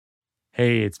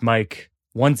Hey, it's Mike.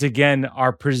 Once again,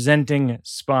 our presenting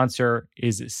sponsor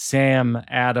is Sam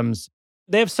Adams.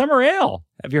 They have summer ale.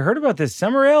 Have you heard about this?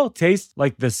 Summer ale tastes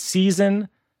like the season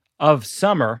of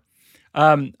summer.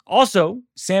 Also,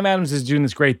 Sam Adams is doing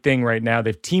this great thing right now.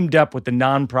 They've teamed up with the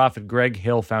nonprofit Greg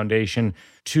Hill Foundation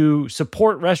to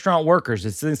support restaurant workers.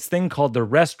 It's this thing called the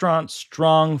Restaurant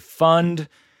Strong Fund.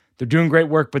 They're doing great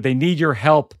work, but they need your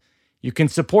help. You can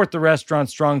support the Restaurant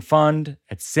Strong Fund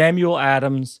at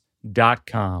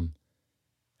samueladams.com.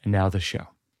 And now the show.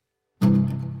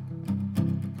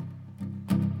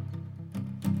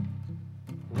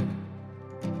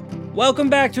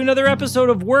 Welcome back to another episode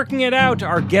of Working It Out.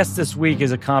 Our guest this week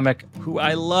is a comic who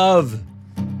I love.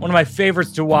 One of my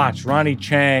favorites to watch, Ronny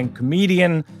Chieng,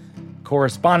 comedian,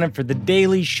 correspondent for The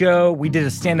Daily Show. We did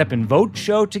a stand-up and vote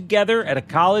show together at a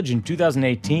college in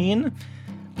 2018.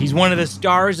 He's one of the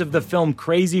stars of the film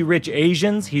Crazy Rich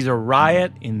Asians. He's a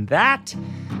riot in that.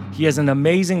 He has an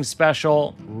amazing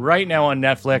special right now on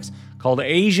Netflix called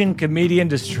Asian Comedian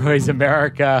Destroys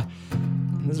America.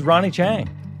 This is Ronny Chieng.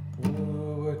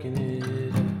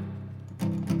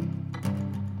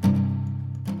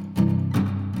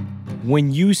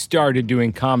 When you started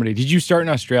doing comedy, did you start in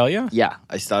Australia? Yeah,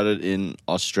 I started in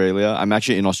Australia. I'm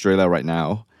actually in Australia right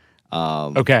now.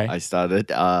 Okay. I started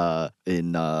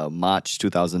in March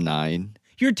 2009.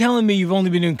 You're telling me you've only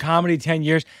been doing comedy 10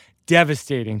 years?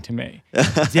 Devastating to me.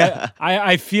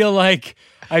 I feel like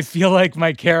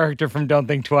my character from Don't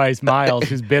Think Twice, Miles,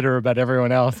 who's bitter about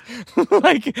everyone else.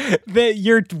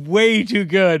 You're way too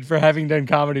good for having done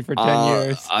comedy for 10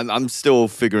 years. I'm still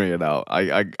figuring it out.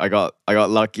 I got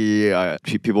lucky.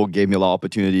 People gave me a lot of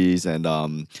opportunities, and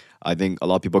I think a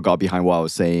lot of people got behind what I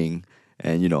was saying.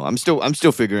 And I'm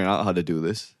still figuring out how to do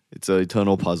this. It's an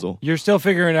eternal puzzle. You're still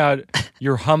figuring out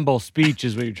your humble speech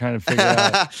is what you're trying to figure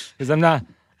out. Because I'm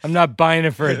not buying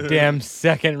it for a damn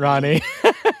second, Ronny.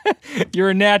 You're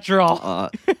a natural.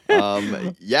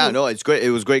 It's great.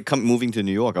 It was great moving to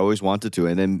New York. I always wanted to.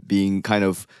 And then being kind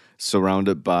of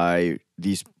surrounded by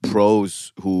these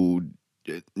pros who,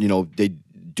 they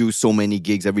do so many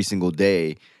gigs every single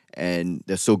day and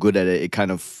they're so good at it, it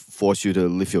kind of forced you to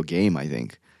lift your game, I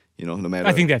think. No matter.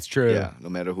 I think that's true. Yeah, no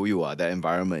matter who you are, that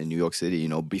environment in New York City,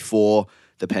 before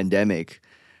the pandemic,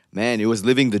 man, it was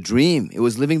living the dream.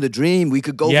 We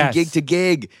could go from gig to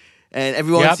gig, and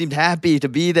everyone seemed happy to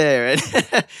be there.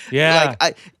 Yeah.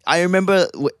 I remember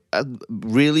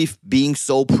really being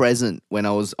so present when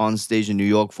I was on stage in New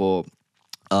York for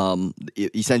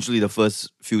essentially the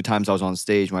first few times I was on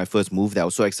stage when I first moved there. I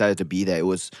was so excited to be there. It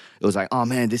was like, oh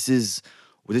man, this is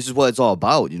what it's all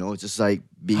about. It's just like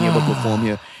being able to perform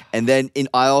here. And then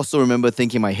I also remember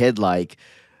thinking in my head, like,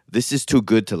 this is too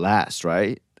good to last,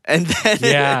 right? And then,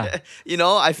 I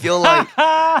feel like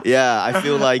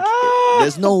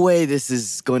there's no way this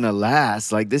is going to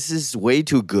last. Like, this is way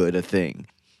too good a thing.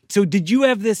 So did you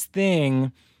have this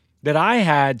thing that I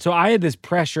had? So I had this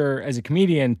pressure as a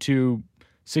comedian to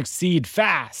succeed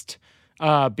fast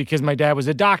because my dad was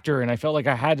a doctor and I felt like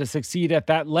I had to succeed at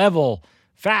that level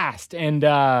fast. And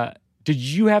did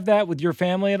you have that with your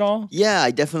family at all? Yeah,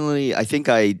 I think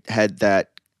I had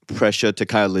that pressure to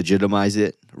kind of legitimize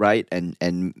it, right?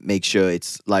 And make sure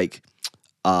it's like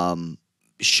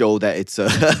show that it's a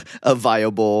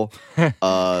viable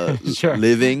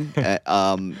living.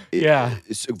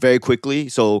 It's very quickly.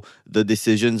 So the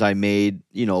decisions I made,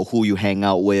 who you hang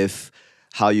out with,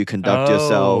 how you conduct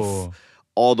yourself,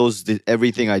 all those,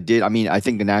 everything I did. I mean, I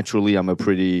think naturally I'm a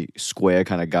pretty square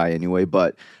kind of guy anyway,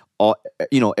 but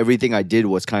everything I did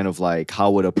was kind of like, how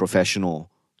would a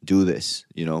professional do this,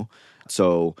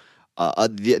 So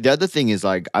the other thing is,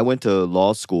 like, I went to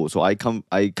law school, so I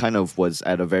kind of was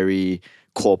at a very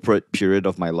corporate period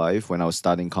of my life when I was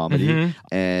starting comedy.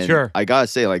 And I gotta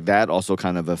say, like, that also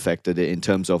kind of affected it in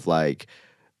terms of, like,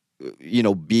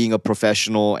 being a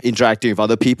professional, interacting with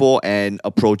other people and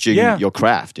approaching your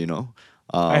craft,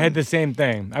 I had the same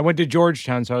thing. I went to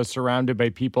Georgetown, so I was surrounded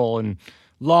by people in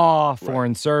law,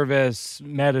 foreign service,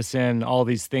 medicine, all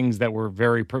these things that were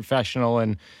very professional.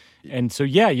 And so,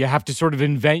 you have to sort of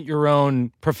invent your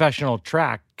own professional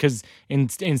track because in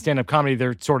stand-up comedy,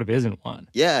 there sort of isn't one.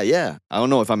 Yeah. I don't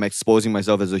know if I'm exposing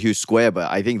myself as a huge square, but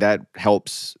I think that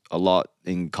helps a lot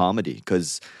in comedy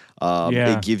because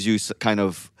it gives you kind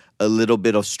of a little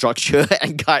bit of structure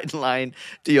and guideline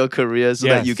to your career so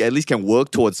that you at least can work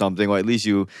towards something, or at least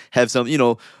you have some,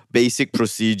 basic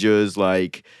procedures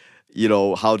like,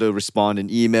 how to respond in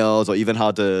emails or even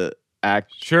how to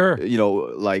act,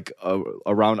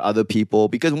 around other people.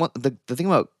 Because the thing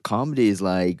about comedy is,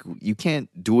 like, you can't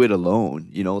do it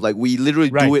alone, Like, we literally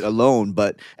do it alone,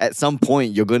 but at some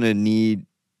point you're going to need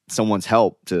someone's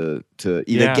help to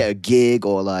either get a gig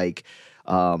or like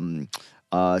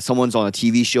someone's on a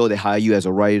TV show, they hire you as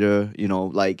a writer, you know,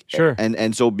 like Sure.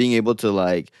 And so being able to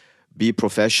like be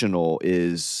professional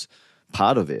is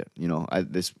part of it, you know.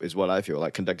 This is what I feel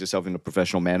like. Conduct yourself in a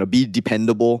professional manner, be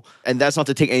dependable, and that's not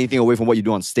to take anything away from what you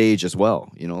do on stage as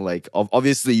well, you know. Like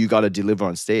obviously you got to deliver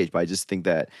on stage, but I just think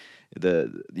that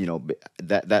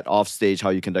that off stage, how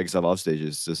you conduct yourself off stage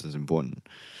is just as important.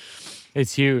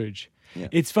 It's huge. Yeah.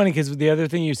 It's funny because the other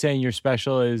thing you say in your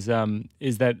special is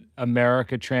that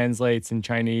America translates in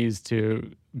Chinese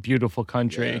to beautiful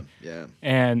country. Yeah.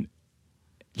 And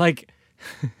like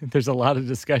there's a lot of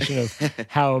discussion of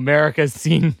how America is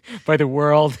seen by the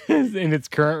world in its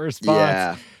current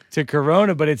response to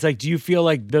Corona. But it's like, do you feel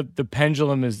like the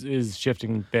pendulum is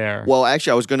shifting there? Well,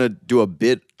 actually, I was gonna do a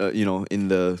bit, in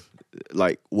the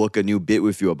work a new bit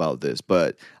with you about this,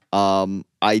 but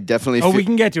I definitely. We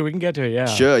can get to it. Yeah.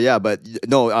 Sure. Yeah, but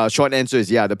no. Short answer is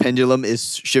the pendulum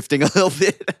is shifting a little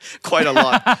bit, quite a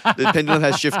lot. The pendulum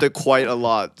has shifted quite a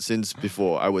lot since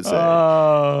before, I would say.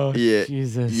 Oh,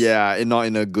 Jesus. Yeah, and not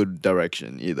in a good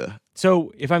direction either.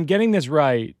 So, if I'm getting this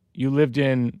right, you lived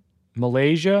in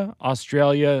Malaysia,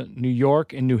 Australia, New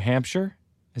York, and New Hampshire.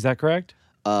 Is that correct?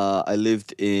 I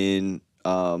lived in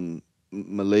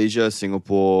Malaysia,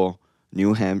 Singapore,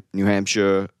 New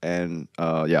Hampshire, and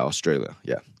Australia.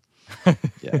 Yeah.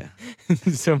 Yeah.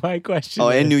 So my question.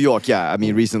 And New York. Yeah, I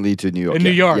mean recently to New York. In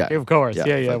New York, of course.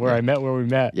 Yeah. Where we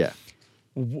met. Yeah.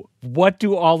 What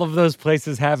do all of those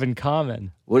places have in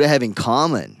common? What do they have in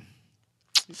common?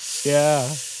 Yeah.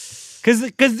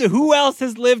 Because who else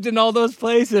has lived in all those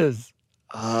places?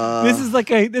 This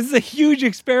is a huge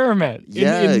experiment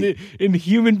in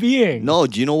human beings. No,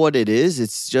 do you know what it is?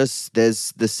 It's just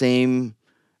there's the same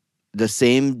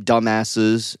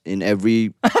dumbasses in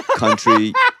every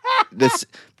country.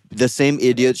 The same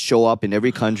idiots show up in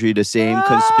every country. The same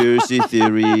conspiracy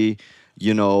theory,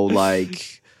 you know,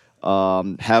 like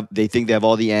they think they have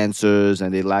all the answers,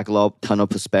 and they lack a ton of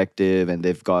perspective, and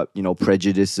they've got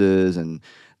prejudices, and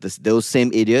those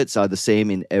same idiots are the same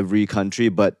in every country,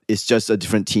 but it's just a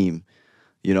different team.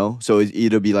 You know, so it's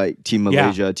either be like Team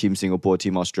Malaysia, Team Singapore,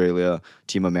 Team Australia,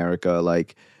 Team America,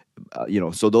 like.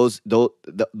 So those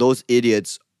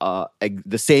idiots,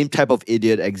 the same type of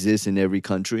idiot exists in every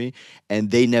country, and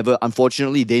they never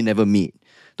meet.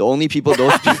 The only people they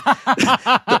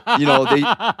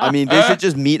should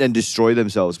just meet and destroy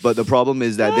themselves. But the problem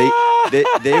is that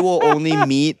they will only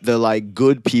meet the like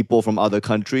good people from other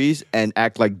countries and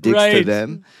act like dicks to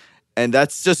them. And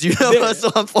that's just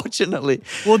universal, unfortunately.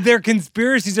 Well, their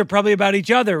conspiracies are probably about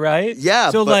each other, right?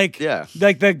 Yeah. So like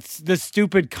the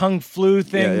stupid Kung Flu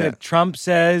thing that Trump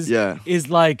says is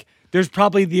like there's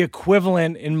probably the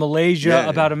equivalent in Malaysia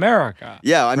about America.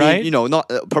 Yeah, I mean, right? not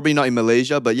probably not in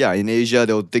Malaysia, but in Asia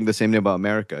they'll think the same thing about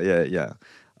America. Yeah.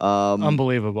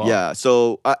 Unbelievable. Yeah.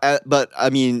 So, but I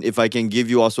mean, if I can give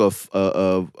you also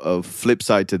a flip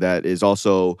side to that is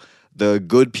also the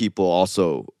good people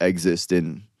also exist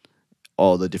in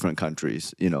all the different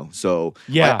countries, So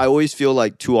I always feel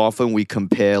like too often we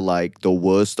compare like the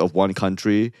worst of one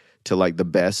country to like the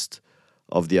best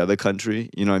of the other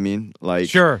country. You know what I mean? Like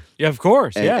sure, yeah, of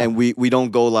course, and we don't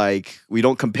go we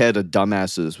don't compare the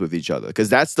dumbasses with each other, because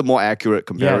that's the more accurate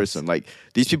comparison. Like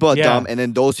these people are dumb, and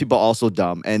then those people are also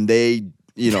dumb, and they.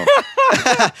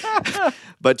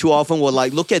 But too often we're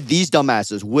like, look at these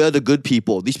dumbasses. We're the good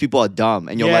people. These people are dumb.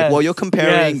 And you're like, well, you're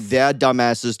comparing their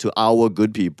dumbasses to our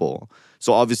good people.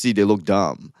 So obviously they look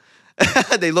dumb.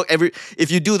 If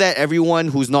you do that, everyone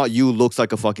who's not you looks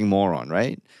like a fucking moron,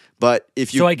 right? But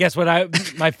if you... So I guess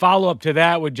my follow-up to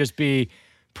that would just be,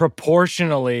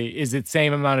 proportionally, is it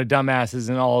same amount of dumbasses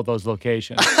in all of those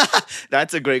locations?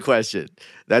 That's a great question.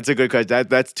 That's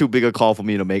too big a call for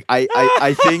me to make. I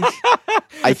think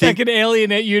that could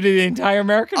alienate you to the entire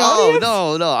American audience.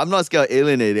 Oh no, I'm not scared of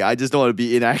alienating. I just don't want to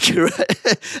be inaccurate.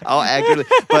 I'll accurately,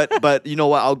 but you know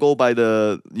what? I'll go by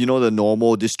the the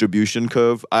normal distribution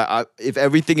curve. If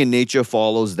everything in nature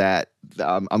follows that,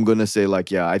 I'm gonna say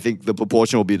I think the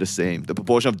proportion will be the same. The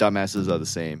proportion of dumbasses are the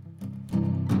same.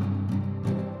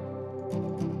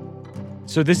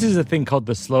 So this is a thing called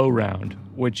the slow round,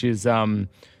 which is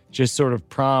just sort of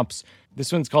prompts.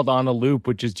 This one's called On a Loop,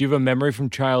 which is, do you have a memory from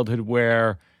childhood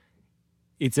where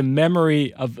it's a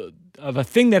memory of a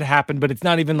thing that happened, but it's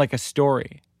not even like a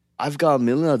story? I've got a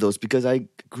million of those because I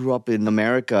grew up in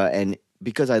America, and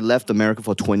because I left America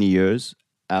for 20 years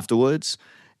afterwards,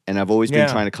 and I've always been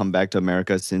trying to come back to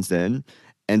America since then.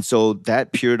 And so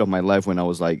that period of my life when I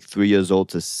was like 3 years old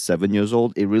to 7 years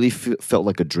old, it really felt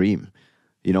like a dream.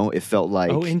 It felt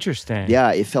like... Oh, interesting.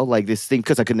 Yeah, it felt like this thing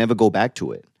because I could never go back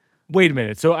to it. Wait a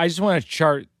minute. So I just want to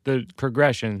chart the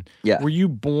progression. Yeah. Were you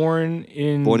born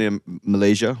in Born in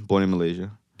Malaysia. Born in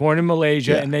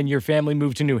Malaysia, Yeah. and then your family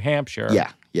moved to New Hampshire.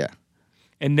 Yeah, yeah.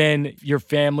 And then your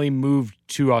family moved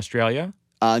to Australia?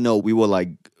 No, we were like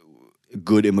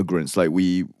good immigrants. Like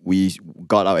we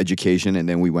got our education and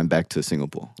then we went back to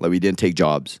Singapore. Like we didn't take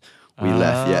jobs. We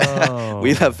left. Yeah,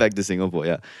 we left back to Singapore.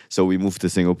 Yeah, so we moved to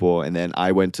Singapore and then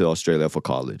I went to Australia for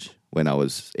college when I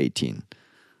was 18.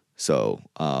 So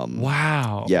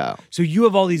Wow. Yeah. So you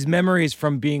have all these memories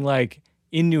from being like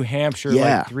in New Hampshire,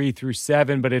 like 3 through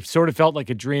 7, but it sort of felt like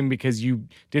a dream because you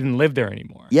didn't live there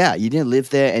anymore. Yeah, you didn't live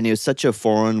there, and it was such a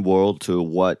foreign world to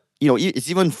what it's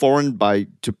even foreign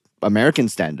to American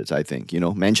standards. I think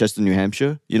Manchester, New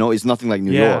Hampshire. It's nothing like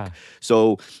New York.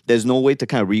 So there's no way to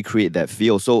kind of recreate that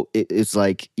feel. So it's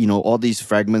like all these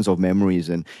fragments of memories,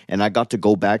 and I got to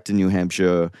go back to New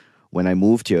Hampshire when I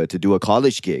moved here to do a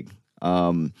college gig.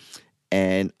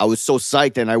 And I was so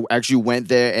psyched, and I actually went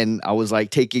there, and I was like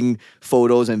taking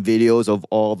photos and videos of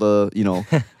all the,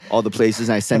 all the places,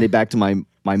 and I sent it back to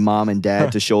my mom and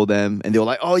dad to show them, and they were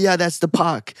like, "Oh yeah, that's the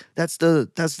park, that's the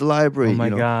library." Oh my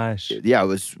gosh! Yeah, it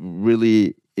was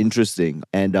really interesting.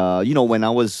 And when I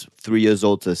was 3 years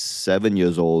old to 7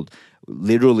 years old,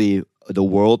 literally the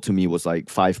world to me was like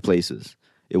 5 places.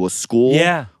 It was school,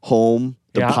 home,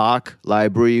 the park,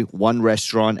 library, one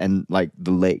restaurant, and like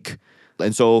the lake.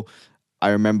 And so I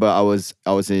remember I was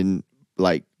in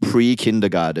like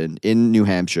pre-kindergarten in New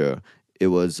Hampshire. It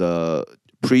was a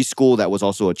preschool that was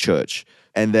also a church.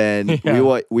 And then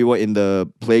we were in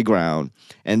the playground,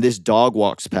 and this dog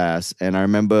walks past, and I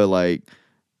remember like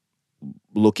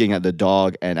looking at the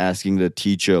dog and asking the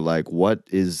teacher like, "What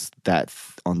is that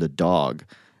on the dog?"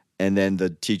 And then the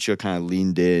teacher kind of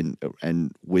leaned in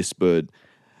and whispered,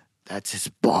 "That's his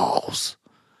balls."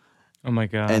 Oh my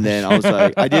god! And then I was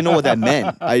like, I didn't know what that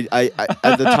meant. I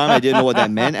at the time I didn't know what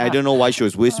that meant. I didn't know why she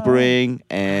was whispering,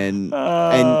 and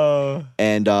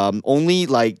only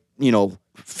like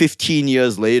 15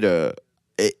 years later,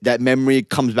 that memory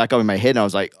comes back up in my head, and I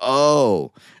was like,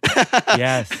 oh,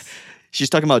 yes. She's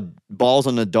talking about balls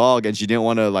on the dog, and she didn't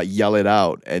want to like yell it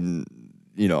out, and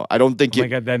I don't think. Oh my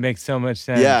god, that makes so much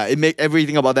sense. Yeah,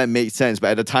 everything about that made sense,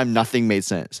 but at the time, nothing made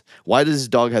sense. Why does this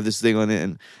dog have this thing on it?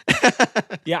 And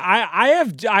yeah, I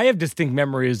have distinct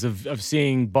memories of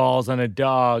seeing balls on a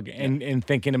dog and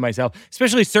thinking to myself,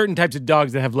 especially certain types of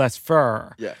dogs that have less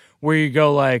fur. Yeah, where you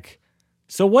go like,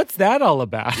 so what's that all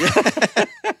about?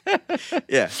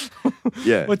 Yeah.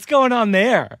 What's going on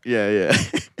there? Yeah.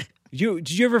 Did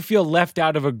you ever feel left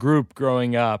out of a group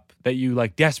growing up that you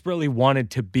like desperately wanted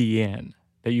to be in?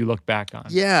 That you look back on?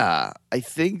 Yeah, I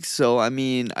think so. I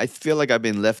mean, I feel like I've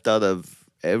been left out of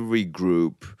every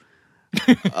group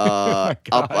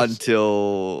up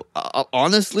until,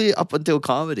 honestly, up until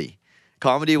comedy.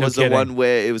 Comedy was the one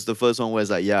where it was the first one where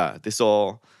it's like, yeah,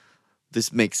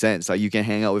 this makes sense. Like you can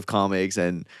hang out with comics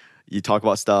and you talk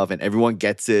about stuff and everyone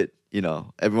gets it.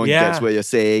 Everyone gets what you're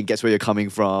saying, gets where you're coming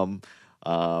from.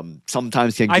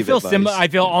 Sometimes can give advice. I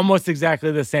feel almost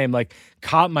exactly the same. Like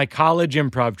my college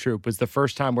improv troupe was the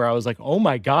first time where I was like, oh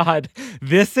my God,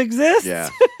 this exists?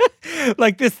 Yeah.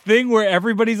 Like this thing where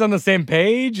everybody's on the same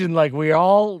page and like we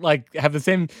all like have the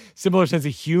same similar sense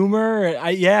of humor.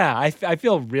 I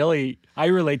feel really, I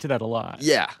relate to that a lot.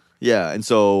 Yeah. And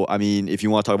so, I mean, if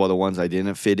you want to talk about the ones I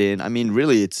didn't fit in, I mean,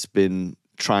 really I've been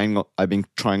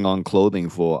trying on clothing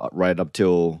for right up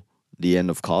till the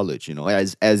end of college,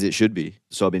 as it should be.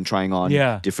 So I've been trying on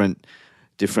different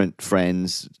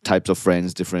friends, types of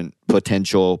friends, different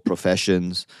potential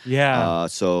professions. Yeah.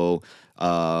 So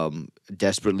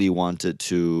desperately wanted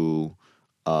to.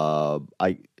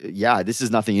 This is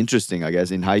nothing interesting, I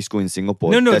guess. In high school in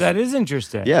Singapore. No, that is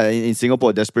interesting. Yeah, in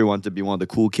Singapore, desperately wanted to be one of the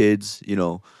cool kids.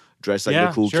 Dress like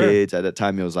the cool kids. At that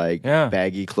time, it was like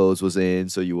baggy clothes was in,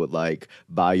 so you would like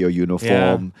buy your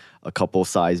uniform a couple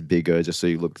size bigger just so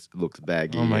you looked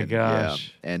baggy. Oh my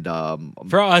gosh! Yeah. And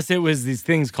for us, it was these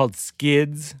things called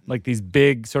skids, like these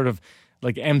big sort of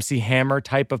like MC Hammer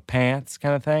type of pants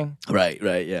kind of thing. Right,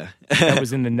 yeah. That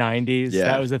was in the 90s. Yeah.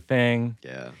 That was a thing.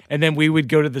 Yeah. And then we would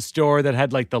go to the store that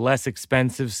had like the less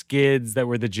expensive skids that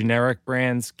were the generic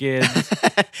brand skids.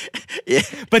 Yeah.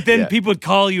 But then people would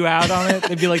call you out on it.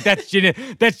 They'd be like, that's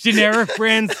generic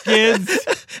brand skids.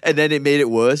 And then it made it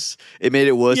worse. It made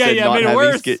it worse than not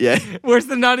having skids. Yeah. Worse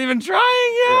than not even trying,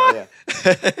 yeah.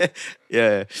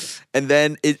 Yeah. And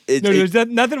then there's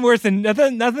nothing worse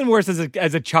as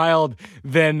a child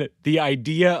than the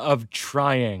idea of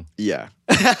trying. Yeah.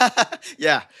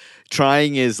 Yeah.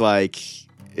 Trying is like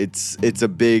it's a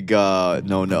big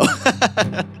no.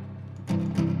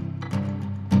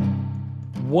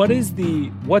 what's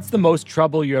the most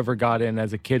trouble you ever got in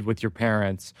as a kid with your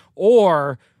parents?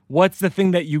 Or what's the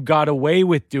thing that you got away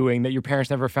with doing that your parents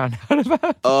never found out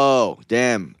about? Oh,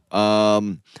 damn.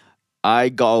 I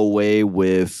got away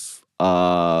with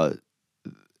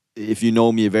if you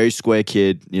know me, a very square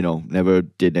kid, never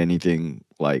did anything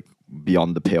like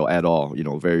beyond the pale at all,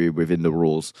 very within the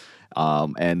rules.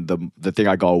 And the thing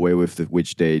I got away with,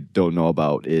 which they don't know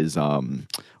about, is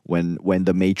when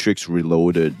the Matrix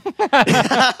Reloaded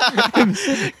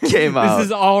came out. This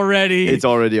is already it's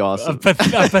already awesome. A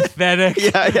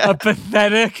pathetic, a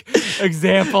pathetic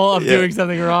example of doing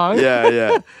something wrong.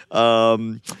 Yeah.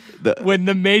 When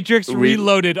the Matrix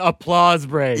Reloaded, applause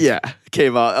break. Yeah,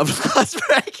 came out, applause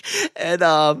break,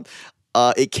 and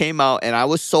it came out, and I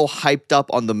was so hyped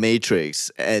up on the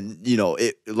Matrix, and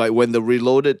it like when the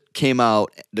Reloaded came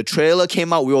out, the trailer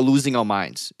came out, we were losing our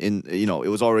minds. It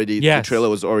was already the trailer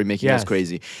was already making us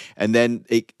crazy, and then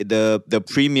the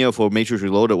premiere for Matrix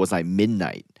Reloaded was like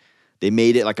midnight. They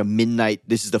made it like a midnight.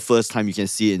 This is the first time you can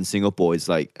see it in Singapore. It's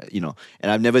like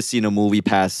and I've never seen a movie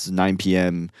past 9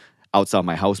 p.m. outside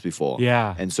my house before.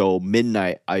 Yeah, and so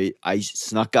midnight, I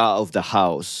snuck out of the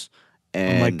house.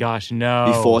 And oh my gosh, no!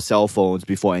 Before cell phones,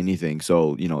 before anything.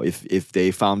 So if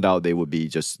they found out, they would be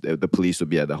the police would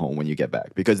be at the home when you get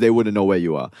back because they wouldn't know where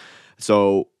you are.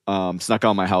 So snuck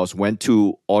out of my house, went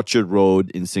to Orchard Road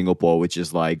in Singapore, which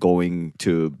is like going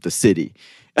to the city.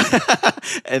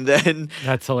 And then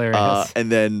that's hilarious.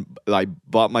 And then like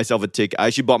bought myself a ticket. I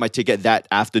actually bought my ticket that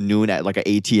afternoon at like an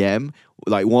ATM.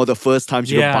 Like one of the first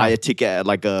times you could buy a ticket at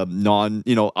like a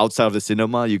outside of the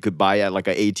cinema, you could buy at like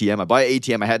an ATM. I bought an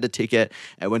ATM. I had the ticket.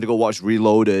 I went to go watch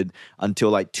Reloaded until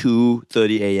like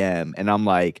 2:30 a.m. And I'm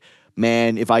like,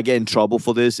 man, if I get in trouble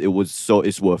for this,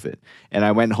 it's worth it. And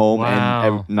I went home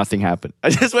and nothing happened. I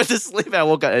just went to sleep and I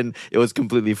woke up and it was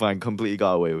completely fine. Completely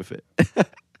got away with it.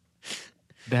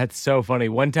 That's so funny.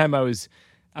 One time I was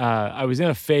in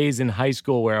a phase in high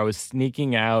school where I was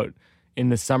sneaking out in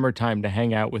the summertime to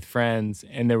hang out with friends,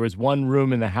 and there was one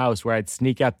room in the house where I'd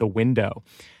sneak out the window,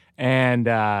 and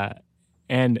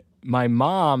my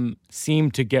mom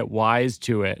seemed to get wise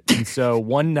to it, and so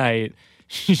one night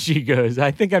she goes,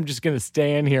 "I think I'm just going to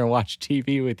stay in here and watch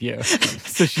TV with you."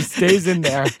 So she stays in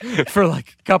there for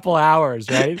like a couple hours,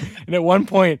 right? And at one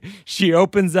point she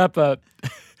opens up a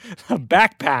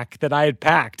backpack that I had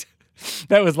packed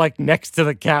that was like next to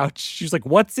the couch. She's like,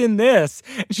 "What's in this?"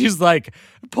 And she's like,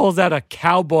 pulls out a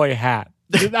cowboy hat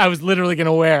that I was literally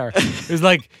gonna wear. It was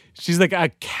like, she's like, "A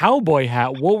cowboy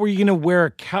hat? What were you gonna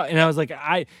wear?" And I was like,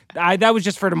 I that was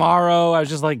just for tomorrow. I was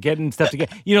just like getting stuff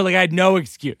together. Like I had no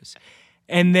excuse.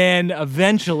 And then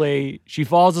eventually she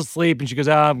falls asleep and she goes,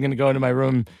 "Oh, I'm gonna go into my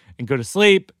room and go to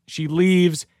sleep." She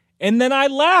leaves. And then I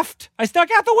left. I stuck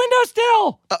out the window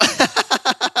still.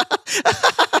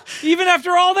 Even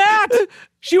after all that,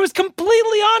 she was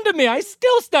completely onto me. I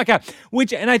still stuck out.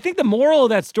 And I think the moral of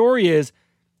that story is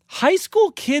high school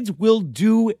kids will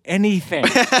do anything.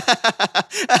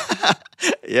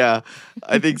 Yeah,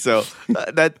 I think so.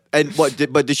 But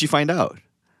did she find out? No,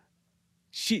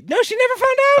 she never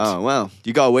found out. Oh, well,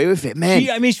 you got away with it, man.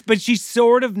 But she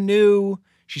sort of knew.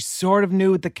 She sort of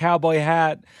knew with the cowboy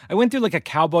hat. I went through like a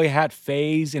cowboy hat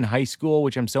phase in high school,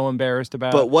 which I'm so embarrassed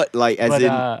about. But what, like,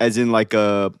 as in like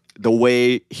the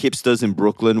way hipsters in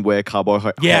Brooklyn wear cowboy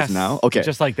hats now? Okay.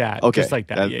 Just like that. Okay. Just like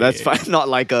that. That's fine. Not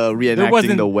like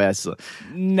reenacting the West.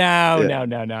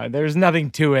 No. There's nothing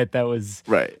to it that was...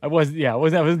 Right. I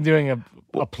wasn't doing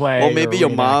a play. Well, maybe your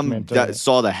mom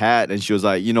saw the hat and she was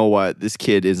like, you know what? This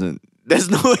kid isn't...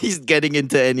 There's no way he's getting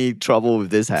into any trouble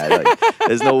with this hat. Like,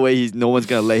 there's no way no one's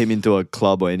gonna let him into a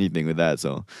club or anything with that.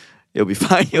 So it'll be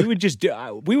fine.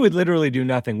 We would literally do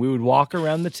nothing. We would walk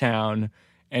around the town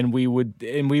and we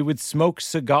would smoke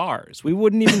cigars. We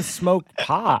wouldn't even smoke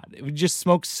pot. We would just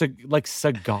smoke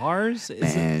cigars.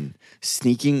 Man,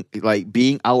 sneaking, like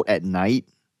being out at night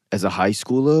as a high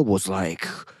schooler was like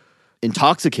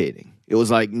intoxicating. It was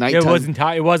like nighttime.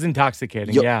 It was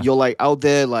intoxicating. You're like out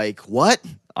there, like what?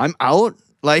 I'm out.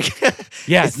 Like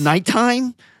yes. It's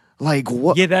nighttime. Like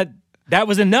what? Yeah, that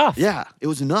was enough. Yeah, it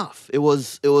was enough. It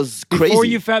was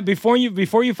crazy. Before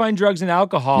you find drugs and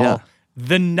alcohol,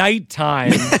 the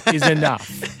nighttime is enough.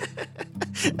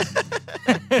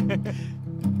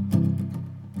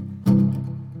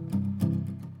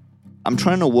 I'm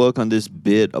trying to work on this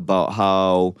bit about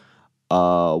how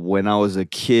when I was a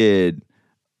kid,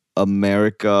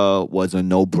 America was a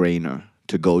no-brainer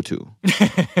to go to.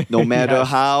 No matter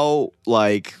how,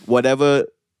 like,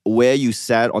 where you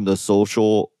sat on the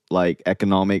social, like,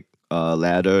 economic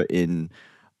ladder in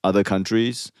other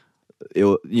countries,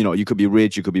 you could be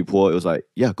rich, you could be poor. It was like,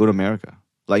 yeah, go to America.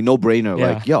 Like no brainer. Yeah.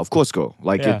 Like, yeah, of course go.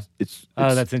 Like Yeah. it's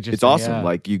That's interesting. It's awesome. Yeah.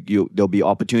 Like you there'll be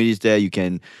opportunities there.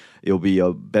 It'll be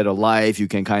a better life. You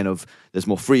can there's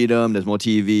more freedom, there's more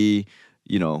TV,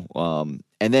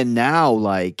 and then now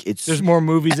like There's more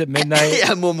movies at midnight.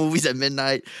 yeah, more movies at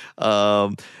midnight.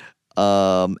 And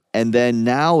then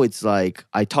now it's like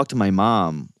I talk to my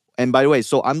mom. And by the way,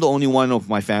 so I'm the only one of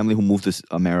my family who moved to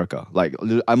America. Like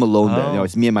I'm alone there. Oh.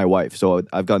 It's me and my wife. So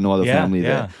I've got no other family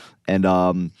there.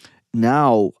 And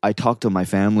now I talk to my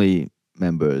family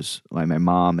members, like my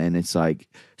mom, and it's like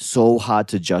so hard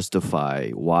to justify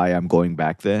why I'm going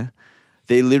back there.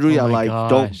 They literally are like,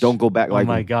 don't go back. Like, oh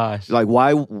my gosh. Like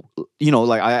why?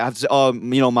 Like I have to say,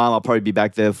 mom, I'll probably be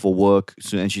back there for work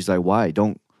soon. And she's like, why?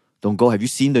 Don't go. Have you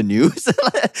seen the news?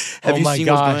 Have you seen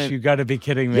what's going on? You got to be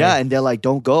kidding me. Yeah, and they're like,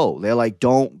 don't go. They're like,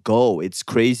 don't go. It's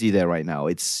crazy there right now.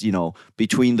 It's,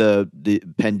 between the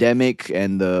pandemic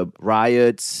and the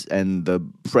riots and the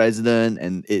president,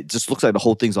 and it just looks like the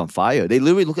whole thing's on fire. They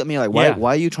literally look at me like,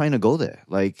 why are you trying to go there?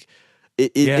 Like,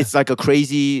 it's like a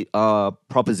crazy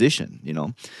proposition,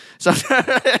 So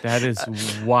that is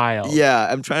wild. Yeah,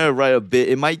 I'm trying to write a bit.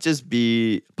 It might just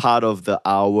be part of the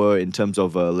hour in terms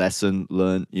of a lesson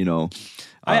learned,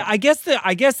 I guess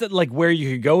that like where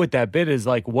you could go with that bit is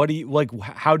like,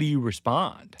 how do you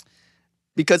respond?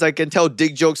 Because I can tell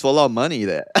dick jokes for a lot of money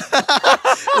there,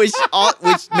 which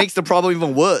makes the problem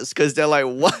even worse. Because they're like,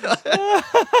 what?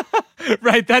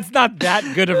 Right, that's not that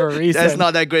good of a reason. That's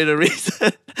not that great a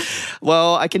reason.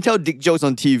 Well, I can tell dick jokes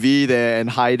on TV there and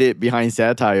hide it behind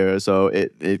satire, so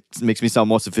it makes me sound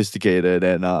more sophisticated,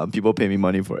 and people pay me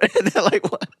money for it. And they're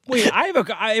like, what? Wait, I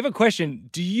have a question.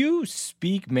 Do you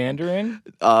speak Mandarin?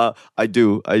 I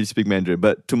do. I speak Mandarin,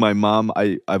 but to my mom,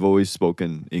 I've always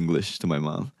spoken English to my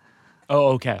mom.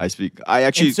 Oh, okay. I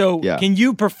actually. And so, yeah. Can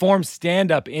you perform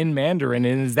stand-up in Mandarin,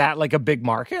 and is that like a big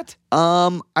market?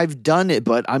 I've done it,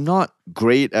 but I'm not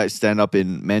great at stand-up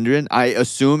in Mandarin. I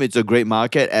assume it's a great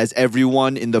market, as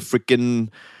everyone in the freaking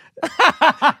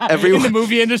in the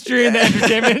movie industry and the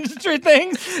entertainment industry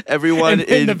things. Everyone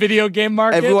in the video game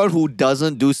market. Everyone who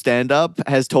doesn't do stand-up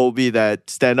has told me that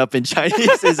stand-up in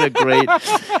Chinese is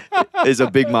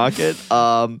a big market.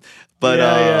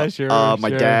 But sure, my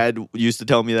dad used to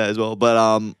tell me that as well.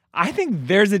 But I think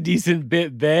there's a decent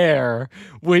bit there,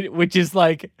 which is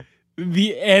like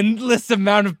the endless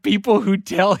amount of people who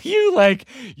tell you, like,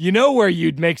 where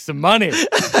you'd make some money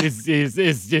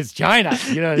is China.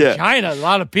 China, a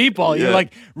lot of people. Yeah. You're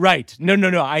like, right? No.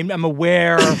 I'm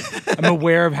aware. I'm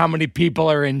aware of how many people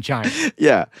are in China.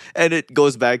 Yeah, and it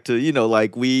goes back to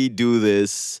like we do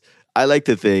this. I like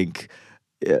to think.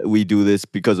 We do this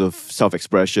because of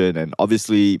self-expression, and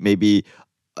obviously maybe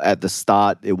at the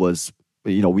start it was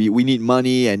we need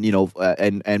money, and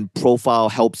and profile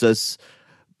helps us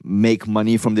make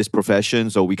money from this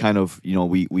profession, so we kind of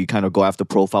we kind of go after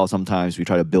profile. Sometimes we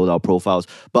try to build our profiles,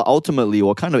 but ultimately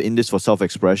we're kind of in this for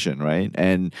self-expression, right?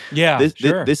 And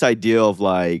this idea of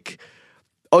like,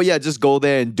 oh yeah, just go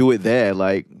there and do it there.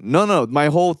 Like, no. My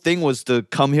whole thing was to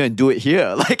come here and do it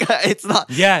here. Like, it's not.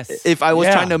 Yes. If I was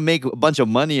trying to make a bunch of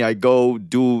money, I go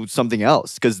do something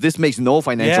else, because this makes no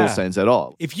financial sense at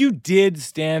all. If you did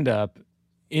stand up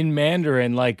in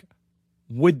Mandarin, like,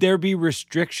 would there be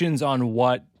restrictions on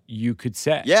what you could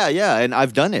say? Yeah, and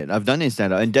I've done it. I've done it in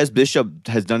stand-up. And Des Bishop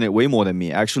has done it way more than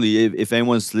me. Actually, if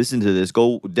anyone's listening to this,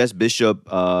 go Des Bishop,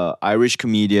 Irish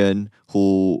comedian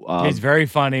who... he's very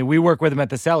funny. We work with him at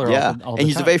the Cellar all the time. And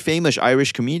he's a very famous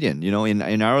Irish comedian.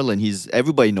 In Ireland,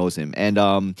 everybody knows him.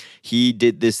 And he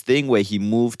did this thing where he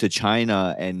moved to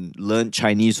China and learned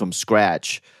Chinese from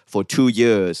scratch for 2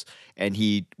 years. And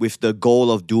he, with the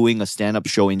goal of doing a stand-up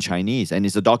show in Chinese. And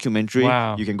it's a documentary.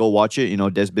 Wow. You can go watch it.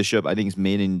 Des Bishop, I think it's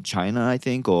made in China, I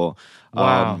think.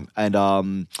 Wow.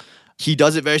 He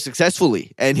does it very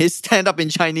successfully. And his stand-up in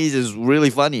Chinese is really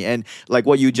funny. And like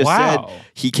what you just said,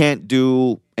 he can't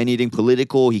do anything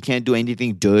political. He can't do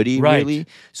anything dirty, really.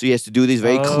 So he has to do these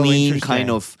very clean kind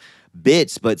of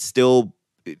bits, but still,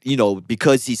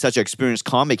 because he's such an experienced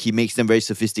comic, he makes them very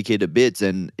sophisticated bits.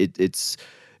 And it's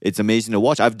amazing to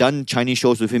watch. I've done Chinese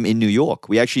shows with him in New York.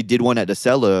 We actually did one at the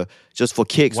Cellar just for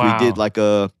kicks. Wow. We did like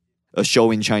a show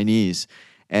in Chinese.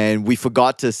 And we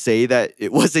forgot to say that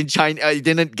it was in China. It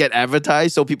didn't get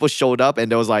advertised. So people showed up,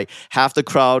 and there was like half the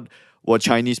crowd were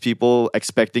Chinese people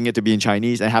expecting it to be in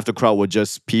Chinese, and half the crowd were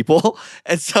just people.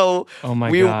 And so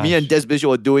me and Des Bishop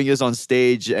were doing this on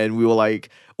stage, and we were like,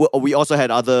 we also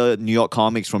had other New York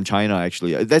comics from China,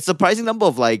 actually. There's a surprising number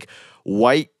of like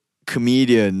white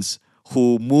comedians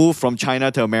who moved from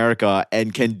China to America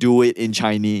and can do it in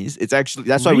Chinese. It's actually,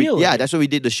 that's why that's why we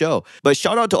did the show. But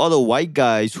shout out to all the white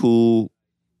guys who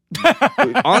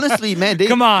honestly, man,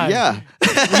 come on. Yeah.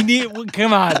 We need.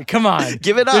 Come on.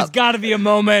 Give it up. There's got to be a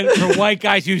moment for white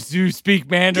guys who speak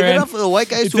Mandarin. Give it up for the white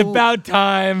guys It's about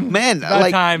time. Man, It's about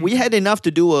like time. we had enough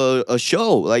to do a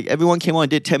show. Like everyone came on,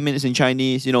 did 10 minutes in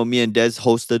Chinese. You know, me and Des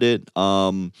hosted it.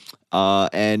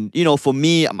 And you know, for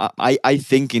me, I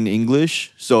think in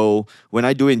English. So when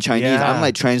I do it in Chinese, Yeah. I'm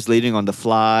like translating on the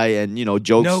fly, and you know,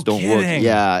 jokes No don't work. kidding.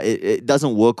 Yeah, it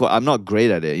doesn't work. I'm not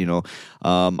great at it. You know,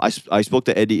 I spoke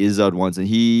to Eddie Izzard once, and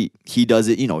he does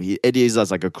it. You know, Eddie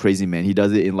Izzard's like a crazy man. He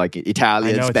does it in like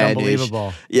Italian, I know, it's Spanish.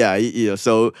 unbelievable. Yeah,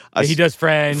 so He does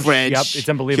French. French. Yep, it's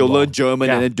unbelievable. He'll learn German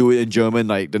Yeah. and then do it in German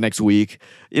like the next week.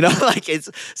 You know, like it's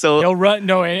so. He'll run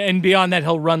and beyond that,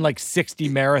 he'll run like 60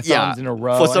 marathons Yeah. in a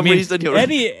row. For some reason, he'll-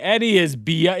 Eddie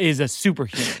is a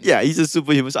superhuman. Yeah, he's a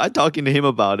superhuman. So I'm talking to him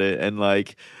about it, and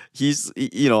like he's,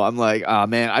 you know, I'm like,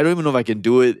 man, I don't even know if I can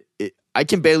do it. I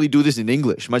can barely do this in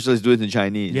English, much less do it in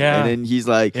Chinese. Yeah. And then he's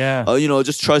like, Yeah. you know,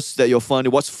 just trust that you're funny.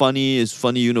 What's funny is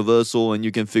funny universal, and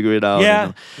you can figure it out. Yeah,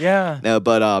 And, yeah.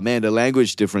 but man, the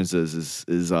language differences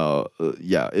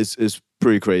is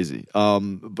pretty crazy.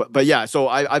 But yeah, so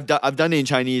I've done it in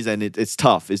Chinese, and it's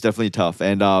tough. It's definitely tough.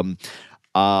 And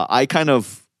I kind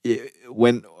of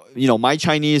when you know, my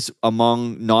Chinese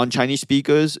among non-Chinese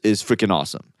speakers is freaking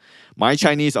awesome. My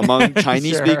Chinese among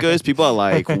Chinese Sure. speakers, people are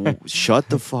like, shut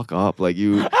the fuck up. Like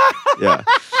you, yeah.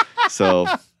 So,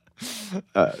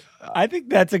 I think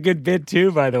that's a good bit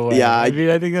too, by the way. Yeah, I mean,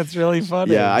 I think that's really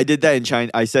funny. yeah, I did that in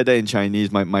China. I said that in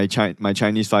Chinese. My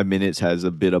Chinese 5 minutes has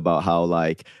a bit about how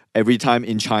like every time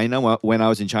in China, when I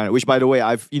was in China, which by the way,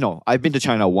 I've been to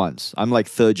China once. I'm like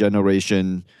third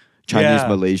generation Chinese Yeah.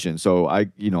 Malaysian. So I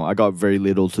got very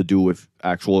little to do with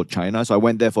actual China. So I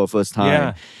went there for the first time,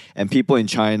 Yeah. and people in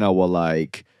China were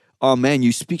like, "Oh man,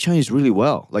 you speak Chinese really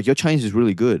well. Like your Chinese is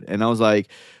really good." And I was like,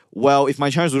 "Well, if my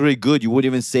Chinese was really good, you wouldn't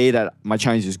even say that my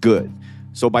Chinese is good.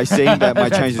 So by saying that my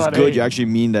That's Chinese is funny. good, you actually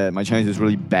mean that my Chinese is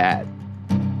really bad."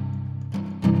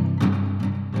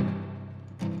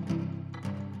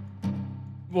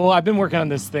 Well, I've been working on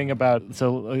this thing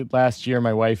last year,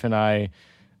 my wife and I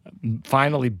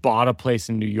finally bought a place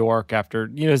in New York after,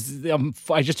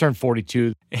 I just turned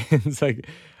 42. It's like,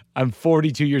 I'm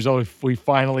 42 years old. If we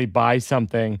finally buy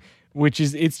something,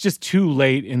 it's just too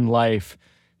late in life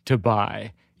to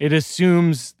buy. It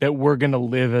assumes that we're going to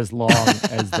live as long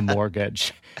as the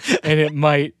mortgage, and it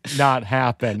might not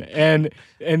happen. And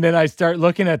then I start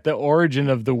looking at the origin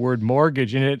of the word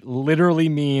mortgage, and it literally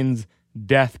means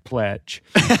death pledge,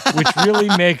 which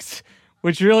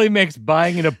really makes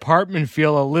buying an apartment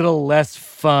feel a little less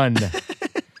fun.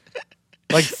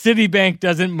 Like Citibank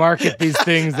doesn't market these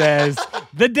things as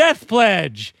the death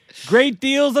pledge. Great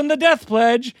deals on the death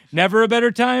pledge. Never a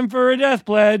better time for a death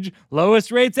pledge.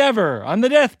 Lowest rates ever on the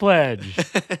death pledge.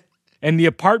 And the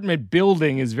apartment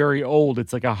building is very old.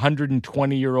 It's like a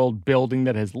 120-year-old building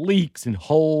that has leaks and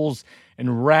holes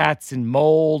and rats and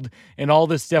mold and all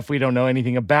this stuff we don't know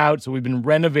anything about. So we've been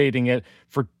renovating it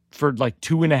for like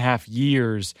 2.5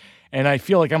 years. And I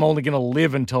feel like I'm only going to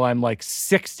live until I'm like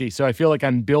 60. So I feel like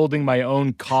I'm building my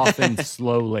own coffin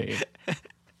slowly.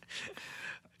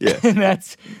 Yeah. And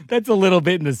that's a little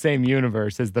bit in the same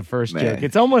universe as the first Man. joke.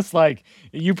 It's almost like,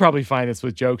 you probably find this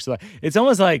with jokes. It's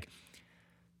almost like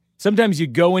sometimes you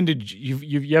go into,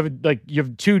 you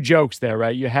have two jokes there,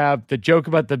 right? You have the joke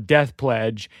about the death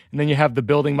pledge, and then you have the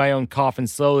building my own coffin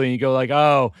slowly, and you go like,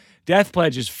 oh, death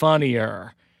pledge is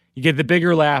funnier. You get the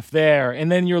bigger laugh there.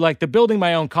 And then you're like, the building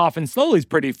my own coffin slowly is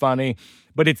pretty funny,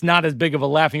 but it's not as big of a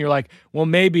laugh. And you're like, well,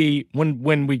 maybe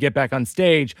when we get back on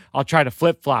stage, I'll try to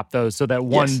flip-flop those so that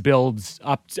one Yes. builds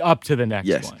up to the next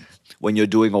Yes. one. When you're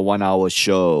doing a 1 hour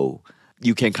show,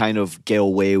 you can kind of get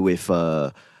away with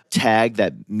a tag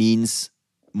that means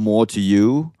more to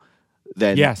you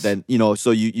than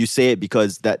so you say it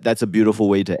because that's a beautiful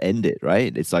way to end it,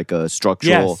 right? It's like a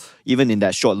structural, Yes. even in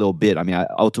that short little bit. I mean,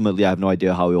 ultimately I have no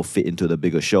idea how it'll fit into the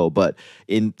bigger show, but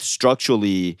in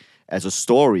structurally as a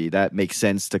story, that makes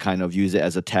sense to kind of use it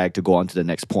as a tag to go on to the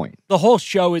next point. The whole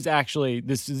show is actually,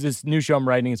 this new show I'm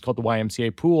writing is called The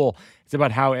YMCA Pool. It's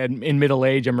about how in middle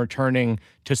age I'm returning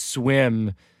to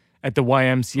swim at the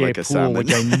YMCA Like a pool, salmon.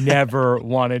 which I never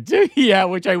wanted to. Yeah,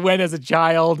 which I went as a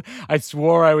child. I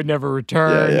swore I would never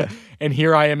return. Yeah. And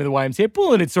here I am in the YMCA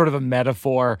pool, and it's sort of a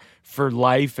metaphor for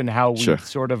life and how we Sure.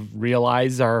 sort of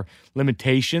realize our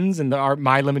limitations, and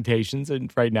my limitations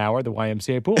right now are the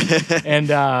YMCA pool.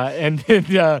 and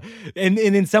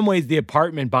in some ways,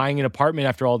 buying an apartment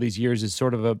after all these years is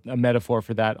sort of a metaphor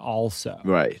for that also.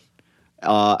 Right.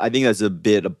 I think that's a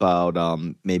bit about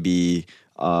maybe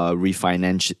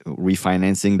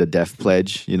refinancing the death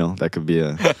pledge. You know, that could be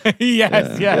a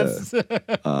Yes.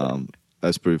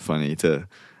 that's pretty funny to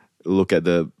look at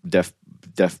the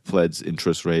death pledge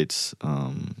interest rates.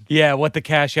 Yeah, what the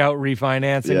cash out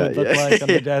refinancing would look like on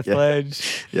the death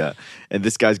pledge. Yeah, and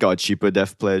this guy's got a cheaper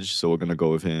death pledge, so we're gonna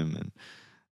go with him.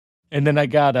 And then I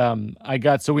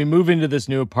got so we move into this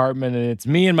new apartment, and it's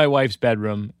me and my wife's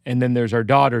bedroom, and then there's our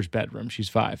daughter's bedroom. She's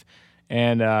 5.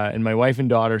 And my wife and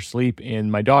daughter sleep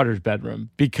in my daughter's bedroom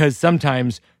because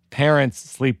sometimes parents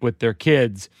sleep with their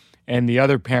kids and the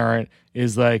other parent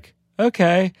is like,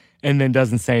 okay, and then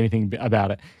doesn't say anything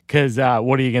about it. Because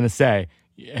what are you going to say?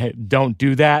 Don't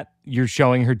do that. You're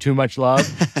showing her too much love.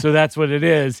 So that's what it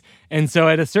is. And so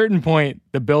at a certain point,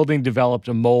 the building developed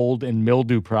a mold and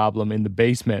mildew problem in the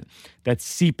basement that's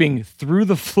seeping through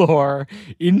the floor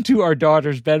into our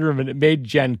daughter's bedroom. And it made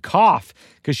Jen cough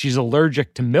because she's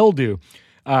allergic to mildew.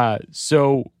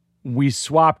 So we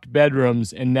swapped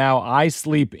bedrooms, and now I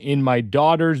sleep in my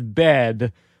daughter's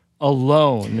bed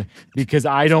alone because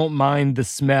I don't mind the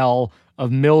smell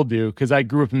of mildew because I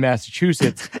grew up in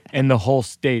Massachusetts and the whole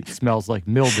state smells like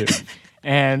mildew.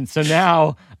 And so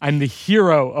now I'm the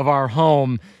hero of our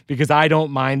home because I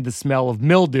don't mind the smell of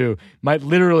mildew. My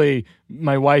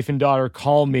wife and daughter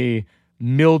call me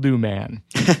Mildew Man.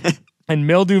 And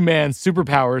Mildew Man's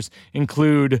superpowers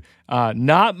include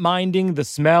not minding the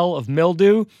smell of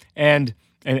mildew and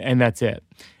that's it.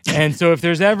 And so if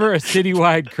there's ever a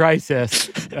citywide crisis,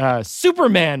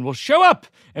 Superman will show up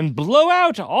and blow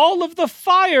out all of the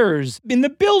fires in the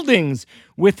buildings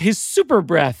with his super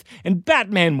breath, and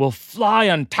Batman will fly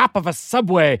on top of a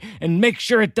subway and make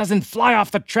sure it doesn't fly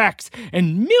off the tracks,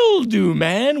 and Mildew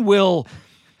Man will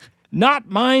not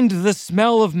mind the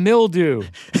smell of mildew.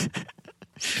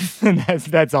 And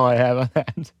that's all I have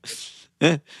on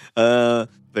that.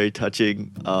 Very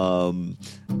touching.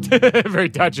 Very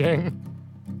touching.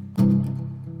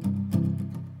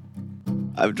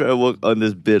 I'm trying to work on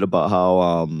this bit about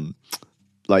how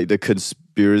like the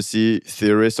conspiracy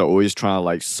theorists are always trying to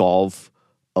like solve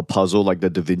a puzzle like the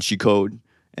Da Vinci Code,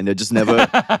 and they're just never you know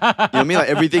what I mean? Like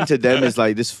everything to them is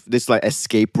like this like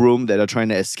escape room that they're trying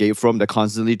to escape from. They're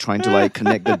constantly trying to like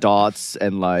connect the dots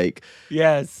and like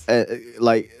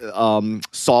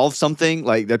solve something.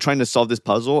 Like they're trying to solve this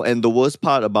puzzle, and the worst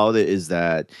part about it is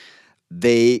that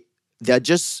they're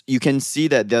just, you can see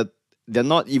that they're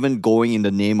not even going in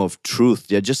the name of truth.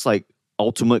 They're just like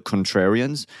ultimate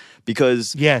contrarians,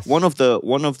 because one of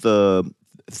the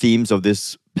themes of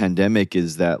this pandemic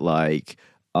is that like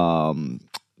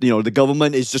the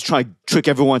government is just trying to trick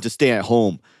everyone to stay at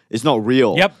home. It's not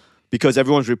real. Yep. Because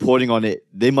everyone's reporting on it.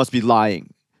 They must be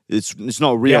lying. It's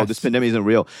not real. Yes. This pandemic isn't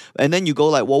real. And then you go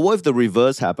like, well, what if the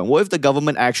reverse happened? What if the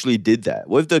government actually did that?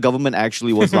 What if the government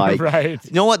actually was like, right.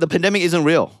 You know what? The pandemic isn't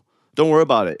real. Don't worry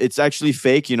about it. It's actually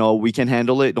fake. We can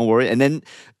handle it. Don't worry. And then,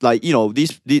 like,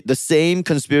 the same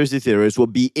conspiracy theorists will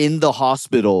be in the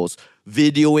hospitals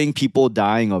videoing people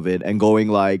dying of it and going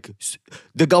like,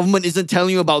 the government isn't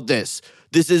telling you about this.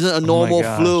 This isn't a normal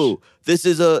flu. This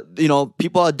is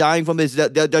people are dying from this.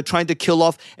 They're trying to kill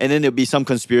off, and then there'll be some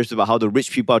conspiracy about how the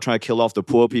rich people are trying to kill off the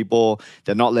poor people.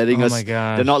 They're not letting us.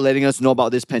 They're not letting us know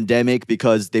about this pandemic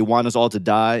because they want us all to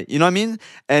die. You know what I mean?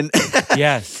 And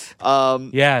yes.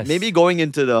 Maybe going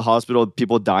into the hospital,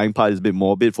 people dying part is a bit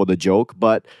morbid for the joke,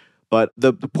 but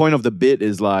the point of the bit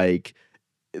is like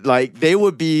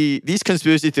these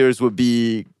conspiracy theorists would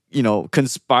be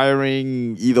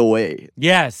conspiring either way.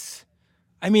 Yes.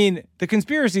 I mean, the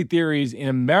conspiracy theories in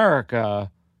America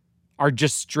are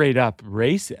just straight up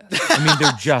racist.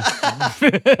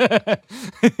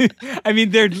 I mean,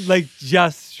 they're like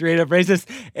just straight up racist.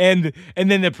 And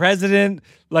then the president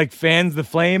like fans the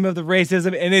flame of the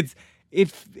racism. And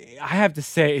I have to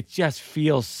say, it just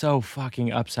feels so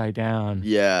fucking upside down.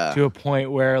 Yeah. To a point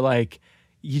where like,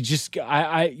 you just,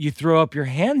 you throw up your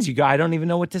hands. You go, I don't even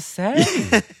know what to say.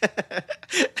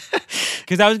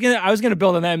 Because I was gonna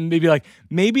build on that and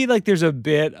maybe there's a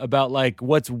bit about like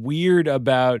what's weird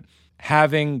about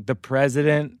having the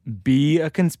president be a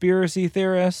conspiracy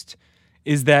theorist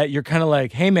is that you're kind of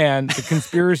like, hey man, the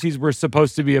conspiracies were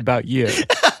supposed to be about you.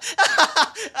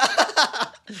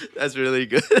 That's really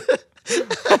good.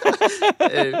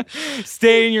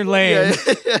 Stay in your lane.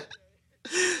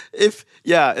 It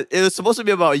was supposed to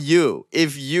be about you.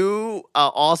 If you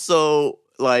are also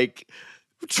like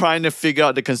trying to figure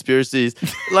out the conspiracies,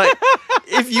 like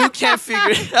if you can't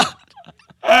figure it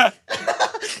out,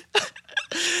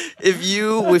 if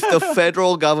you with the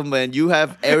federal government, you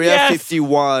have Area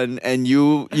 51, and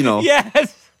you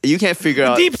can't figure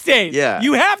out deep state. Yeah,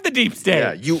 you have the deep state.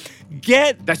 Yeah, you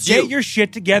get your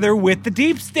shit together with the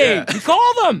deep state. Yeah. You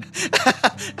call them.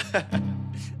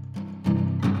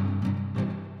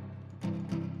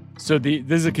 So this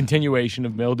is a continuation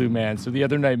of Mildew Man. So the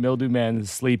other night, Mildew Man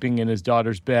is sleeping in his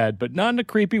daughter's bed, but not in a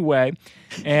creepy way.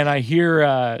 And I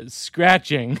hear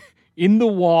scratching in the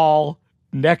wall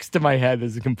next to my head.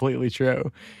 This is completely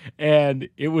true. And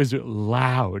it was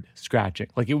loud scratching.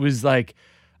 Like it was like,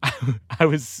 I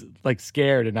was like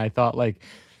scared and I thought like,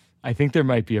 I think there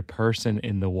might be a person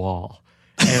in the wall.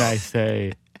 And I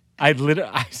say,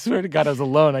 I swear to God, I was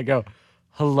alone. I go,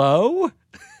 hello?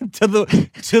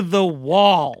 to the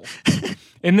wall.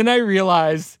 And then I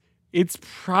realize it's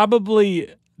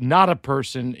probably not a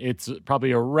person. It's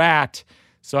probably a rat.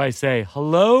 So I say,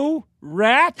 hello,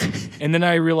 rat? And then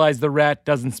I realize the rat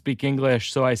doesn't speak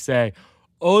English. So I say,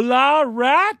 hola,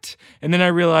 rat? And then I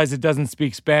realize it doesn't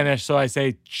speak Spanish. So I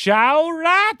say, ciao,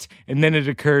 rat? And then it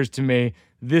occurs to me,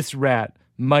 this rat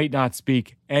might not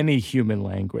speak any human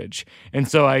language. And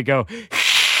so I go,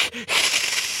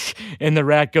 and the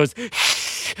rat goes,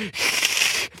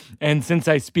 and since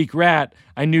I speak rat,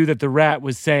 I knew that the rat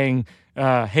was saying,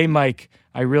 hey, Mike,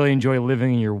 I really enjoy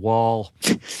living in your wall.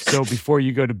 So before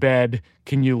you go to bed,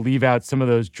 can you leave out some of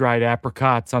those dried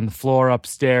apricots on the floor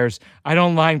upstairs? I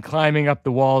don't mind climbing up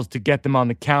the walls to get them on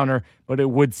the counter, but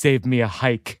it would save me a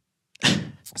hike.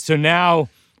 So now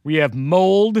we have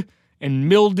mold and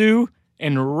mildew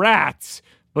and rats,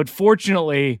 but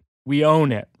fortunately, we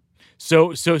own it.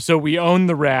 So we own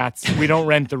the rats. We don't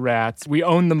rent the rats. We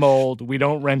own the mold. We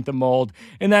don't rent the mold.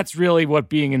 And that's really what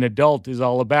being an adult is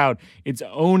all about. It's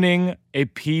owning a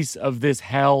piece of this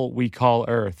hell we call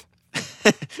Earth.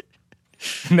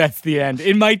 And that's the end.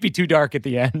 It might be too dark at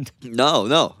the end.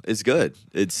 No, it's good.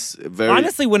 It's very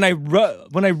honestly when I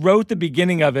wrote the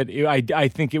beginning of it, I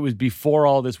think it was before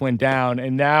all this went down,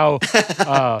 and now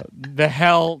the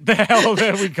hell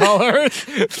that we call Earth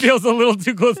feels a little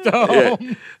too close to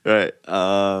home. Yeah, right.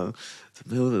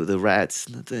 The rats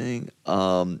thing.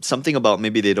 Something about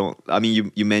maybe they don't. I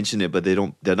mean, you mentioned it, but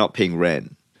they're not paying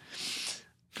rent.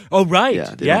 Oh, right.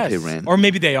 Yeah, they yes. don't pay rent. Or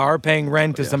maybe they are paying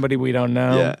rent to somebody we don't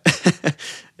know. Yeah.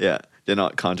 Yeah. They're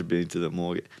not contributing to the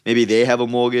mortgage. Maybe they have a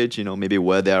mortgage, maybe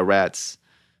where there are rats.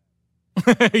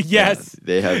 Yes. Yeah,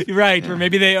 they have. Right. Yeah. Or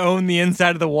maybe they own the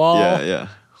inside of the wall. Yeah.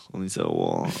 Only inside the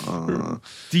wall.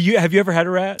 Have you ever had a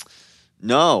rat?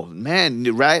 No, man,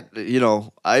 rat,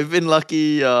 I've been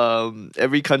lucky.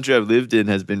 Every country I've lived in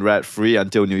has been rat free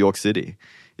until New York City.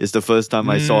 It's the first time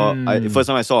I saw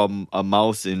a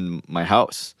mouse in my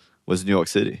house was New York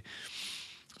City.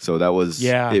 So that was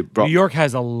New York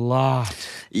has a lot.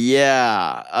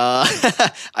 Yeah,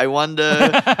 I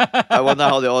wonder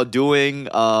how they're all doing.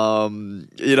 In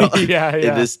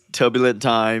this turbulent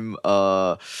time.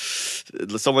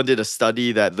 Someone did a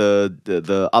study that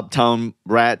the uptown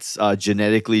rats are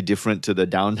genetically different to the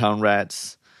downtown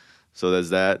rats. So there's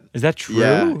that. Is that true?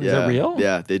 Yeah, Is that real?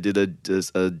 Yeah, they did a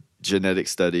genetic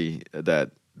study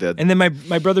that. And then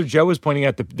my brother Joe was pointing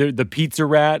out the pizza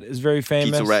rat is very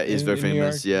famous. Pizza rat is very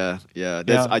famous. Yeah.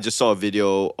 I just saw a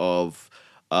video of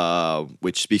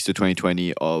which speaks to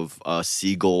 2020 of a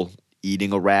seagull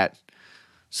eating a rat.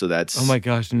 So that's oh my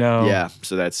gosh, no. Yeah,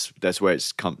 so that's where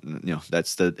it's come.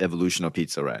 That's the evolution of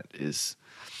pizza rat is.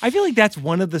 I feel like that's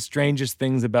one of the strangest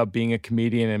things about being a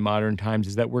comedian in modern times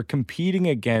is that we're competing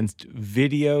against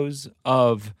videos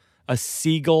of a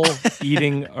seagull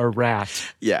eating a rat.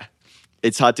 Yeah.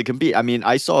 It's hard to compete. I mean,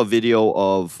 I saw a video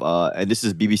of, and this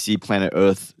is BBC Planet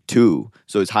Earth 2,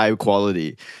 so it's high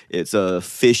quality. It's a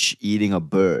fish eating a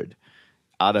bird.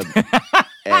 And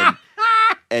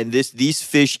these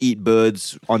fish eat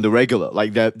birds on the regular.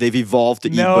 Like they've evolved to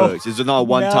eat birds. It's not a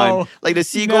one-time. Like the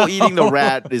seagull eating the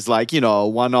rat is like,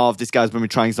 one-off. This guy's been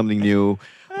trying something new.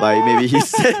 Like maybe he's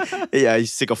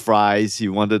sick of fries. He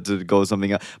wanted to go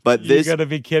something else. But you gotta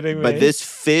be kidding me. But this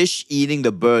fish eating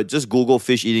the bird, just Google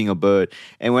fish eating a bird.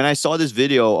 And when I saw this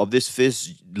video of this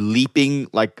fish leaping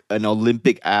like an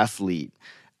Olympic athlete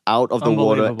out of the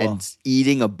water and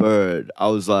eating a bird, I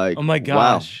was like, oh my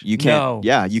gosh. Wow,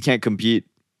 you can't compete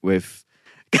with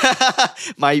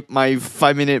my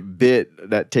 5-minute bit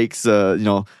that takes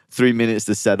 3 minutes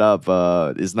to set up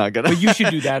is not gonna. But you should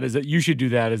do that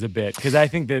as a bit, because I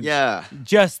think that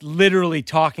just literally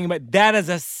talking about that as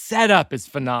a setup is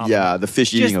phenomenal. Yeah, the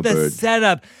fish eating a bird. Just the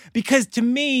setup, because to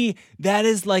me that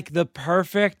is like the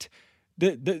perfect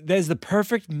that is the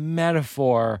perfect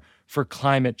metaphor for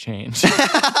climate change.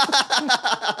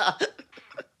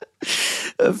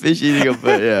 A fish eating a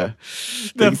bird, yeah.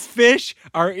 The fish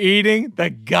are eating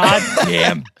the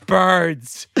goddamn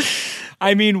birds.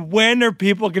 I mean, when are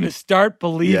people going to start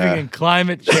believing in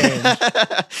climate change?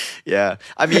 Yeah.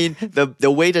 I mean, the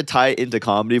way to tie it into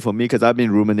comedy for me, because I've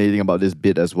been ruminating about this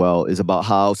bit as well, is about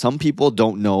how some people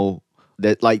don't know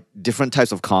that, like, different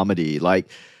types of comedy, like,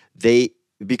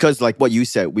 because like what you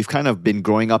said, we've kind of been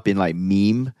growing up in like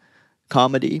meme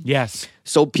comedy. Yes.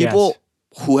 So people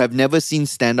who have never seen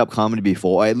stand-up comedy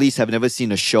before, or at least have never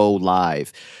seen a show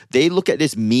live, they look at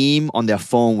this meme on their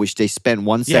phone, which they spend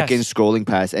 1 second scrolling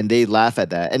past, and they laugh at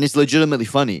that, and it's legitimately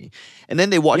funny. And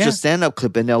then they watch a stand-up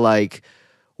clip, and they're like,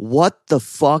 what the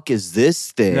fuck is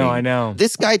this thing? No, I know.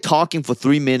 This guy talking for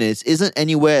 3 minutes isn't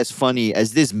anywhere as funny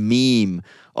as this meme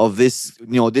of this,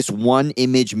 this one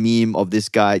image meme of this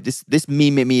guy. This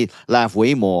meme made me laugh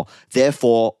way more.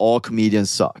 Therefore, all comedians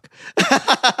suck.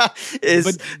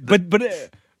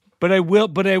 But I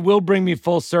will bring me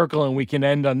full circle, and we can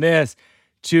end on this,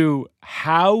 to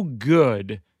how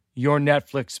good your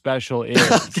Netflix special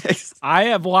is. I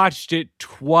have watched it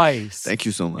twice. Thank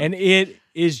you so much. And it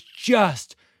is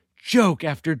just joke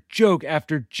after joke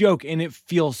after joke, and it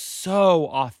feels so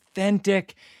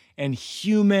authentic and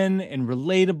human and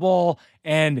relatable,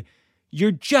 and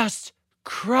you're just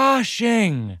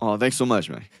crushing. Oh, thanks so much,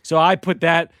 man. So I put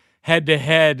that head to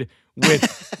head with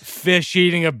fish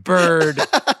eating a bird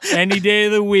any day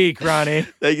of the week, Ronnie.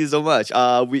 Thank you so much.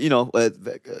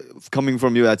 Coming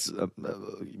from you, that's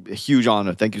a huge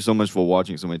honor. Thank you so much for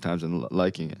watching so many times and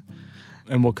liking it.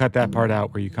 And we'll cut that part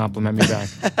out where you compliment me back.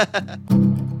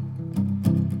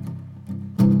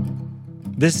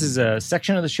 This is a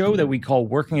section of the show that we call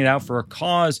Working It Out for a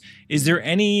Cause. Is there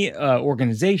any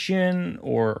organization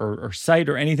or site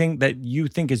or anything that you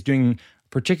think is doing a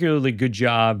particularly good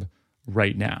job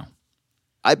right now?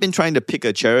 I've been trying to pick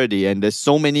a charity, and there's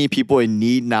so many people in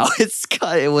need now.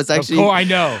 It was actually. Oh, I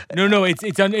know. No,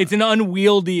 it's an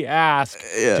unwieldy ask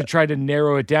to try to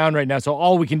narrow it down right now. So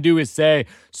all we can do is say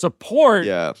support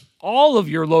all of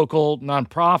your local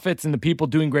nonprofits and the people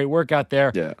doing great work out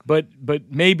there. Yeah. But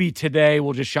maybe today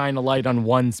we'll just shine a light on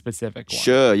one specific one.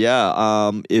 Sure.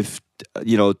 Yeah. If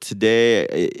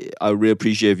today I really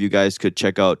appreciate if you guys could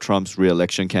check out Trump's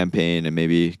re-election campaign and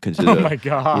maybe consider. Oh my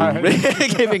God.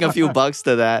 Giving a few bucks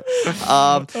to that.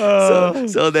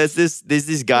 So there's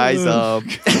these guys.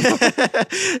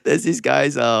 There's these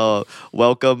guys.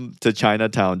 Welcome to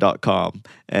Chinatown.com,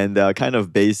 and they're kind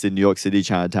of based in New York City,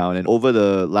 Chinatown. And over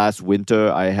the last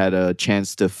winter, I had a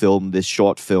chance to film this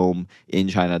short film in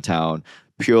Chinatown.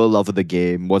 Pure love of the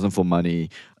game, wasn't for money.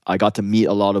 I got to meet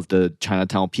a lot of the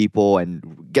Chinatown people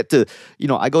and get to,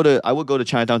 I would go to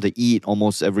Chinatown to eat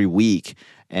almost every week.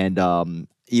 And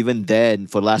even then,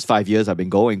 for the last 5 years I've been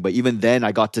going, but even then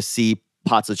I got to see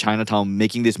parts of Chinatown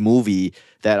making this movie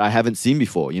that I haven't seen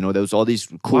before. There was all these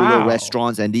cool little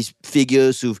restaurants and these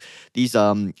figures these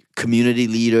community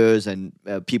leaders and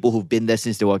people who've been there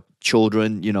since they were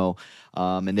children,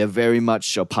 and they're very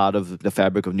much a part of the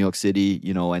fabric of New York City,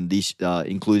 and these,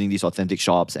 including these authentic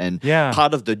shops. And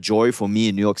part of the joy for me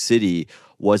in New York City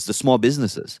was the small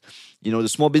businesses. The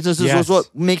small businesses was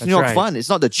what makes New York fun. It's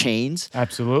not the chains.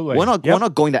 Absolutely. We're not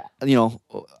going to,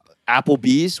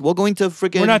 Applebee's. We're going to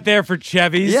freaking. We're not there for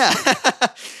Chevys. Yeah.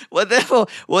 we're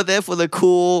there for the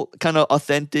cool kind of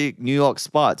authentic New York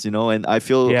spots, and I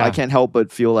feel I can't help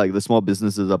but feel like the small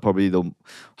businesses are probably the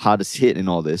hardest hit in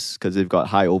all this because they've got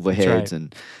high overheads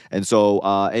and so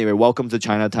anyway, welcome to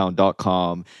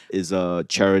Chinatown.com is a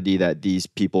charity that these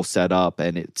people set up,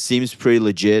 and it seems pretty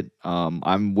legit.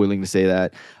 I'm willing to say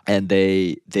that. And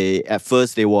they at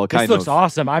first they were kind of. This looks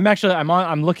awesome. I'm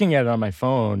looking at it on my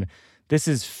phone. This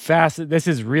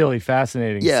is really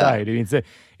fascinating site. I mean,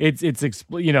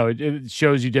 it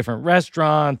shows you different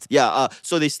restaurants. Yeah.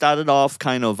 So they started off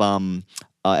kind of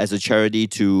as a charity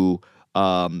to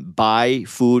buy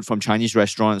food from Chinese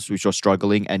restaurants which are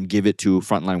struggling and give it to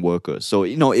frontline workers. So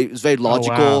it was very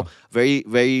logical, very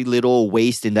very little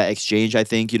waste in that exchange. I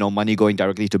think money going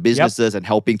directly to businesses and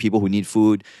helping people who need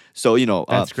food. So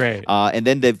that's great. And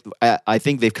then I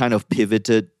think they've kind of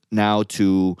pivoted now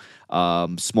to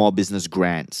small business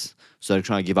grants. So they're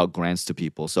trying to give out grants to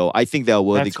people. So I think they're a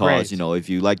worthy cause. If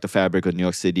you like the fabric of New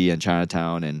York City and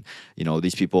Chinatown and,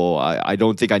 these people, I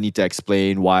don't think I need to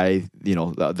explain why,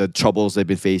 the troubles they've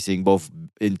been facing, both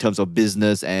in terms of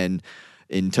business and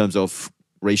in terms of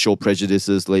racial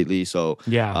prejudices lately. So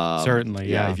certainly.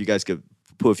 Yeah. If you guys could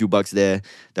put a few bucks there,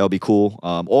 that would be cool.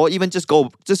 Or even just go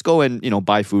and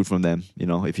buy food from them.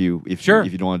 If you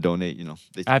don't want to donate,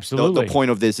 absolutely. The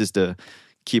point of this is to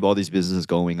keep all these businesses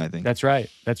going, I think. That's right.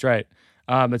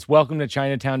 It's welcome to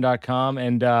Chinatown.com.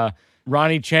 And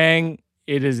Ronny Chieng,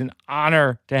 it is an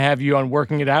honor to have you on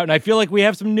Working It Out. And I feel like we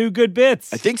have some new good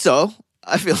bits. I think so.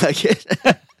 I feel like it.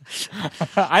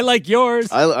 I like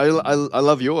yours. I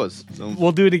love yours. So.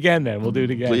 We'll do it again then.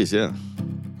 Please, yeah.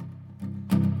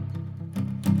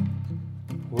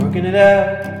 Working it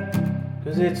out,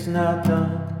 'cause it's not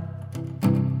done.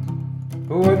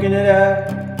 We're working it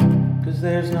out, 'cause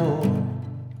there's no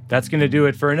That's going to do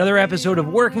it for another episode of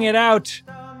Working It Out.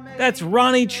 That's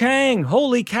Ronny Chieng.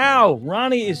 Holy cow.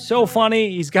 Ronny is so funny.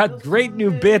 He's got great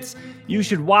new bits. You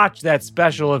should watch that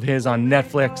special of his on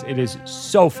Netflix. It is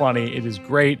so funny. It is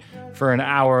great for an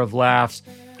hour of laughs.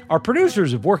 Our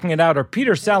producers of Working It Out are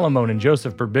Peter Salamone and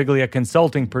Joseph Birbiglia,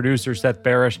 consulting producer Seth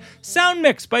Barish, sound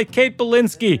mix by Kate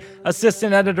Belinsky,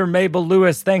 assistant editor Mabel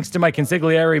Lewis. Thanks to my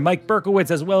consigliere Mike Berkowitz,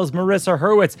 as well as Marissa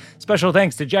Hurwitz. Special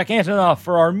thanks to Jack Antonoff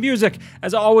for our music.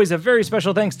 As always, a very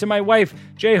special thanks to my wife,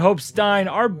 J. Hope Stein.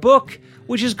 Our book,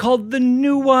 which is called The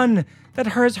New One, that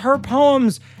has her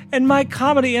poems and my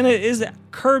comedy in it, is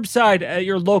curbside at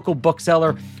your local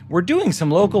bookseller. We're doing some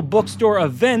local bookstore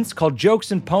events called Jokes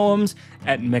and Poems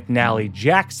at McNally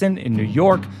Jackson in New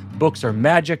York. Books Are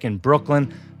Magic in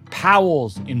Brooklyn,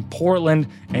 Powell's in Portland,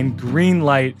 and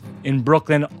Greenlight in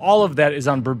Brooklyn. All of that is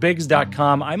on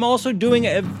Birbiglia.com. I'm also doing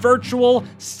a virtual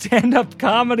stand-up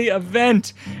comedy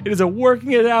event. It is a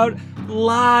Working It Out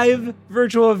live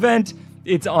virtual event.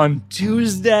 It's on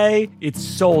Tuesday. It's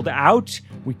sold out.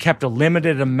 We kept a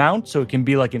limited amount so it can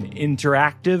be like an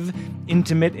interactive,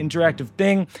 intimate, interactive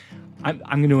thing. I'm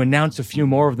going to announce a few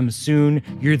more of them soon.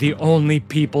 You're the only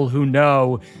people who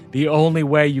know. The only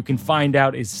way you can find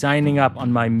out is signing up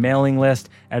on my mailing list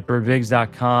at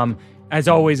Birbiglia.com. As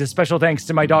always, a special thanks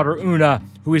to my daughter Una,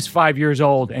 who is 5 years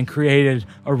old and created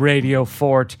a radio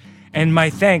fort. And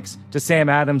my thanks to Sam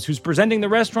Adams, who's presenting the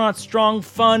Restaurant Strong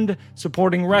Fund,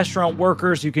 supporting restaurant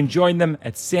workers. You can join them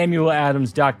at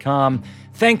SamuelAdams.com.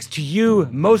 Thanks to you,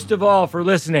 most of all, for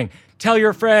listening. Tell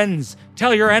your friends,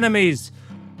 tell your enemies.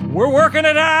 We're working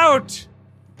it out!